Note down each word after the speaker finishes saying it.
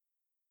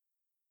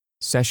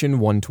Session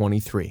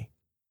 123,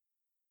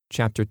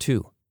 Chapter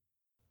 2,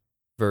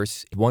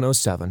 Verse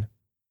 107.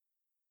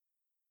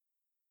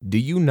 Do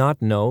you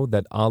not know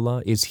that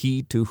Allah is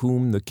He to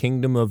whom the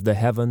kingdom of the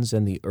heavens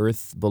and the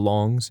earth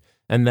belongs,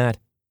 and that,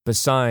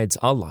 besides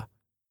Allah,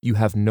 you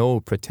have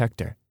no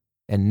protector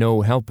and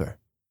no helper?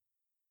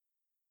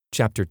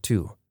 Chapter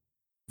 2,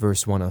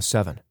 Verse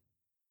 107.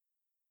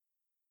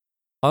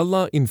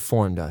 Allah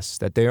informed us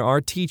that there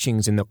are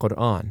teachings in the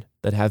Quran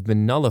that have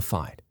been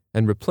nullified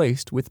and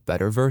replaced with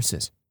better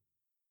verses.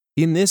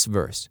 In this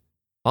verse,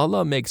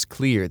 Allah makes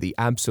clear the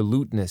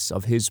absoluteness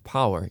of His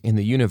power in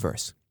the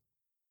universe.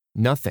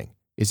 Nothing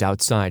is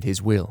outside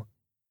His will.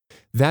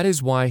 That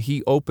is why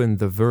He opened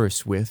the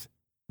verse with,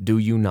 "Do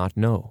you not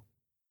know?"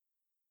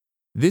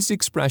 This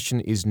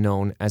expression is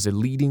known as a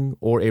leading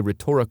or a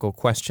rhetorical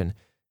question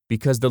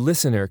because the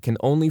listener can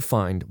only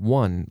find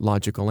one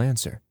logical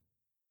answer,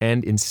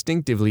 and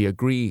instinctively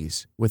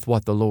agrees with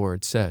what the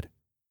Lord said.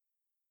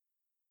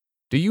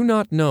 Do you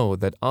not know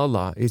that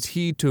Allah is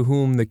He to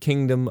whom the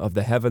kingdom of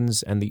the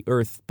heavens and the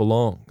earth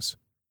belongs?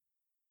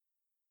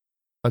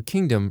 A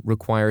kingdom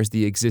requires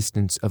the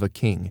existence of a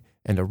king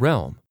and a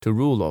realm to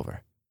rule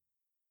over.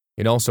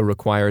 It also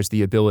requires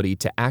the ability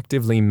to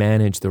actively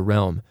manage the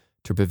realm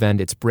to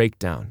prevent its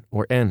breakdown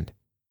or end.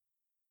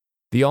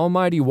 The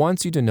Almighty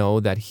wants you to know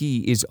that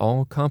He is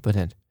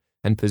all-competent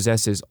and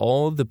possesses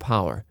all the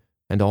power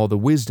and all the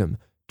wisdom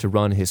to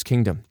run His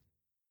kingdom.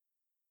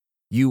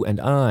 You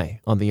and I,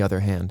 on the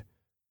other hand,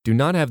 do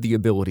not have the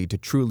ability to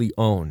truly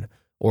own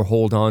or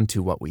hold on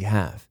to what we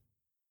have.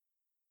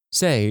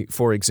 Say,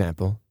 for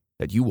example,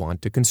 that you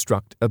want to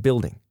construct a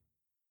building.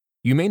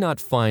 You may not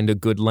find a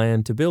good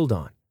land to build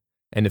on,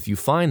 and if you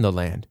find the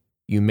land,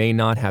 you may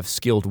not have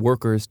skilled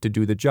workers to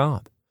do the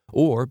job,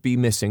 or be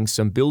missing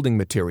some building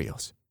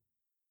materials.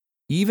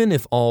 Even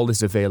if all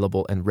is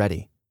available and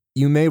ready,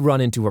 you may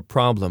run into a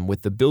problem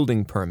with the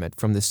building permit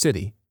from the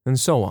city, and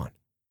so on.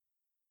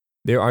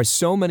 There are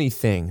so many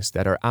things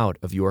that are out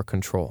of your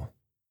control.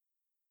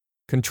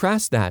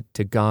 Contrast that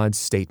to God's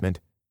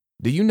statement,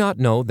 "Do you not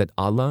know that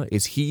Allah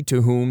is He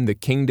to whom the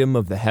kingdom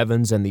of the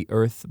heavens and the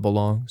earth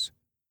belongs?"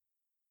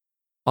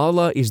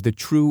 Allah is the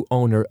true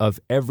owner of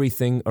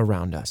everything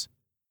around us.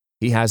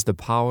 He has the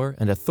power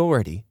and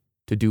authority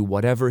to do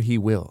whatever He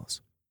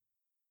wills.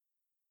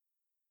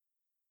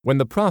 When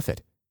the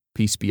Prophet,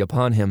 peace be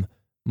upon him,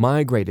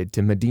 migrated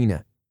to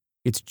Medina,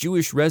 its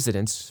Jewish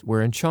residents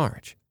were in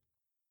charge.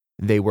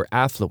 They were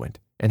affluent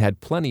and had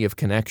plenty of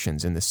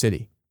connections in the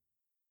city.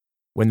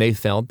 When they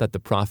felt that the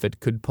Prophet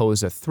could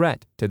pose a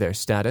threat to their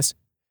status,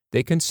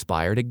 they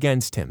conspired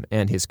against him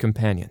and his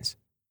companions.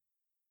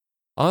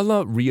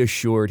 Allah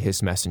reassured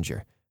His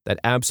messenger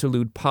that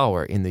absolute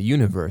power in the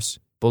universe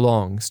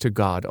belongs to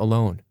God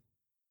alone.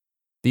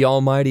 The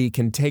Almighty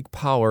can take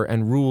power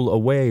and rule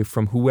away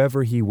from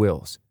whoever He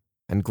wills,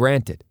 and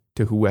grant it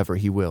to whoever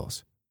He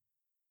wills.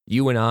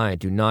 You and I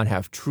do not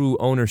have true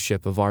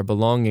ownership of our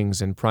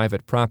belongings and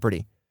private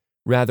property.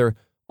 Rather,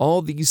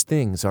 all these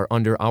things are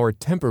under our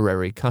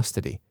temporary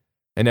custody,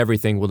 and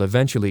everything will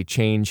eventually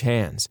change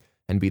hands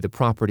and be the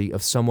property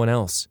of someone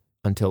else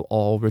until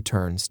all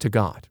returns to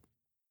God.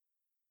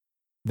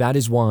 That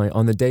is why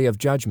on the Day of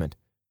Judgment,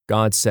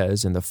 God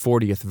says in the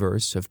 40th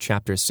verse of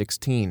chapter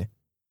 16,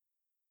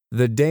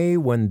 "The day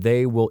when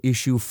they will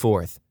issue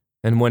forth,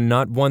 and when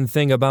not one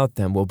thing about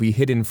them will be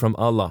hidden from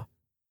Allah.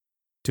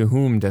 To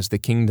whom does the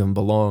kingdom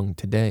belong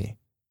today?"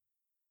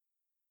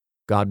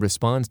 God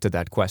responds to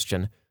that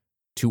question,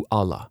 to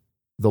Allah,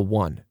 the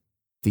One,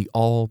 the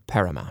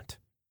All-Paramount.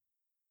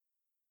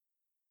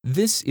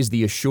 This is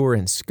the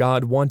assurance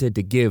God wanted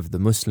to give the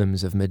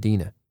Muslims of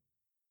Medina.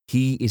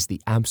 He is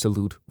the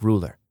absolute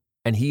ruler,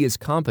 and He is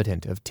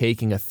competent of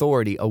taking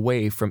authority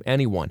away from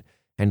anyone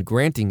and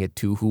granting it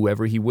to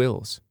whoever He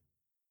wills.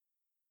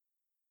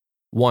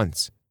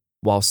 Once,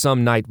 while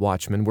some night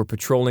watchmen were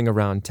patrolling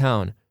around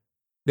town,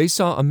 they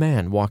saw a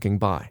man walking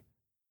by.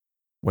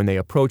 When they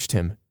approached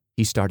him,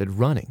 he started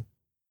running,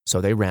 so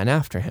they ran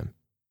after him.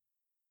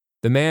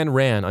 The man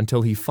ran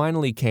until he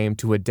finally came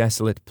to a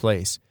desolate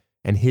place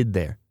and hid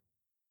there.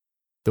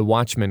 The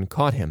watchmen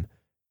caught him,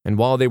 and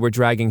while they were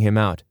dragging him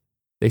out,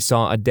 they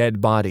saw a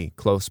dead body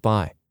close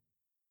by.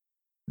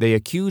 They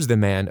accused the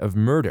man of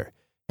murder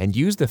and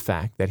used the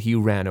fact that he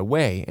ran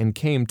away and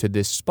came to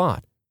this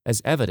spot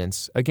as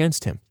evidence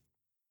against him.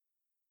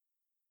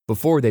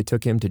 Before they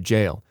took him to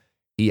jail,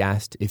 he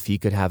asked if he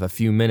could have a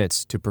few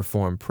minutes to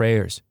perform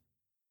prayers.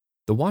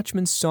 The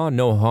watchman saw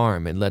no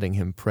harm in letting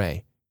him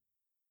pray.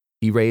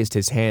 He raised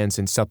his hands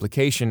in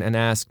supplication and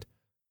asked,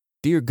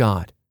 "Dear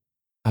God,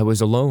 I was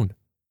alone.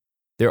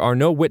 There are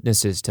no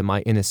witnesses to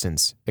my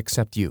innocence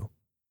except you.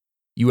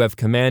 You have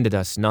commanded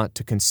us not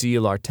to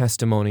conceal our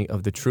testimony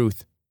of the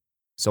truth,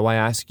 so I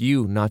ask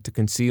you not to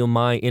conceal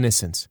my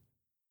innocence."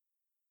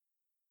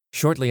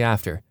 Shortly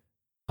after,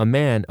 a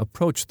man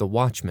approached the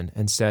watchman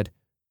and said,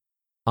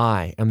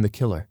 "I am the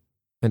killer,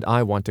 and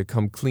I want to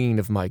come clean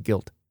of my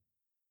guilt."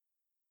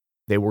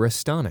 They were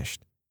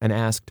astonished and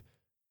asked,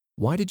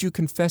 "Why did you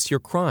confess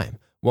your crime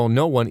while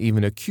no one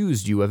even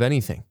accused you of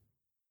anything?"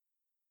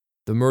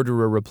 The The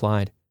murderer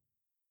replied,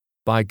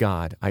 "By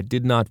God, I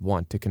did not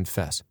want to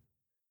confess,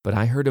 but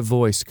I heard a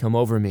voice come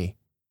over me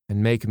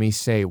and make me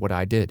say what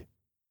I did."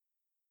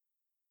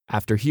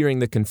 After hearing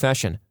the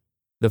confession,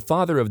 the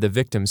father of the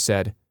victim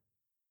said,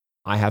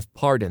 "I have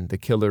pardoned the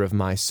killer of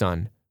my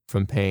son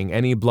from paying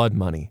any blood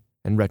money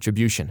and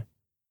retribution."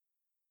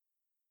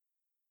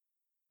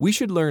 We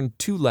should learn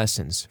 2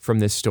 lessons from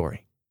this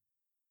story.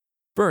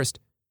 First,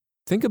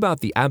 think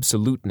about the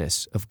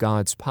absoluteness of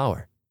God's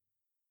power.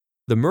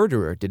 The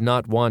murderer did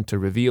not want to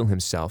reveal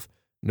himself,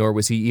 nor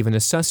was he even a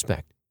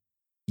suspect.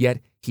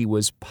 Yet he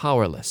was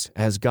powerless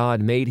as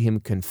God made him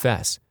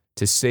confess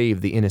to save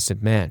the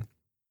innocent man.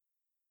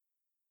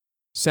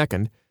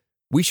 Second,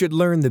 we should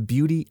learn the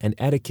beauty and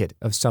etiquette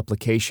of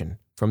supplication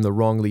from the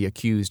wrongly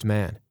accused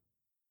man.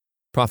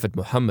 Prophet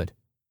Muhammad,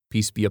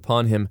 peace be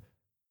upon him,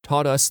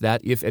 taught us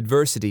that if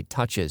adversity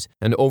touches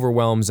and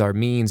overwhelms our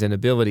means and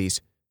abilities,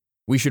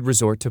 we should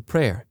resort to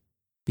prayer,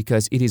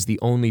 because it is the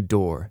only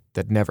door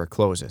that never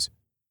closes.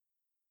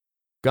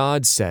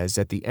 God says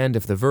at the end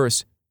of the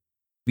verse,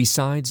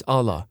 "Besides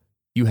Allah,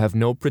 you have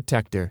no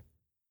protector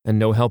and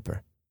no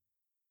helper."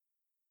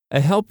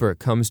 A helper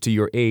comes to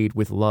your aid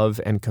with love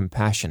and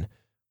compassion,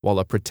 while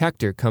a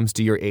protector comes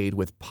to your aid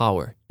with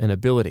power and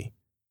ability.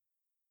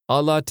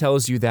 Allah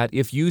tells you that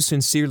if you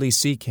sincerely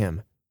seek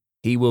Him,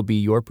 He will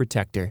be your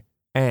protector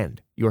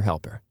and your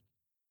helper.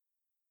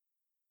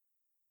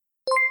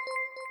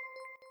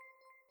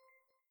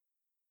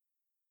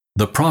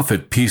 The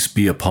Prophet, peace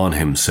be upon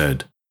him,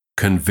 said,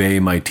 "Convey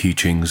my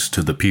teachings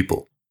to the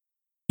people,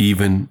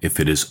 even if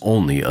it is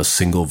only a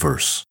single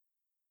verse."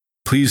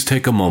 Please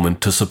take a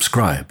moment to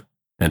subscribe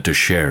and to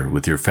share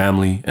with your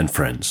family and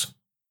friends.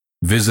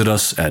 Visit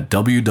us at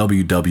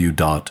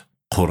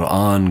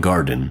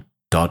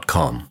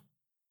www.qurangarden.com.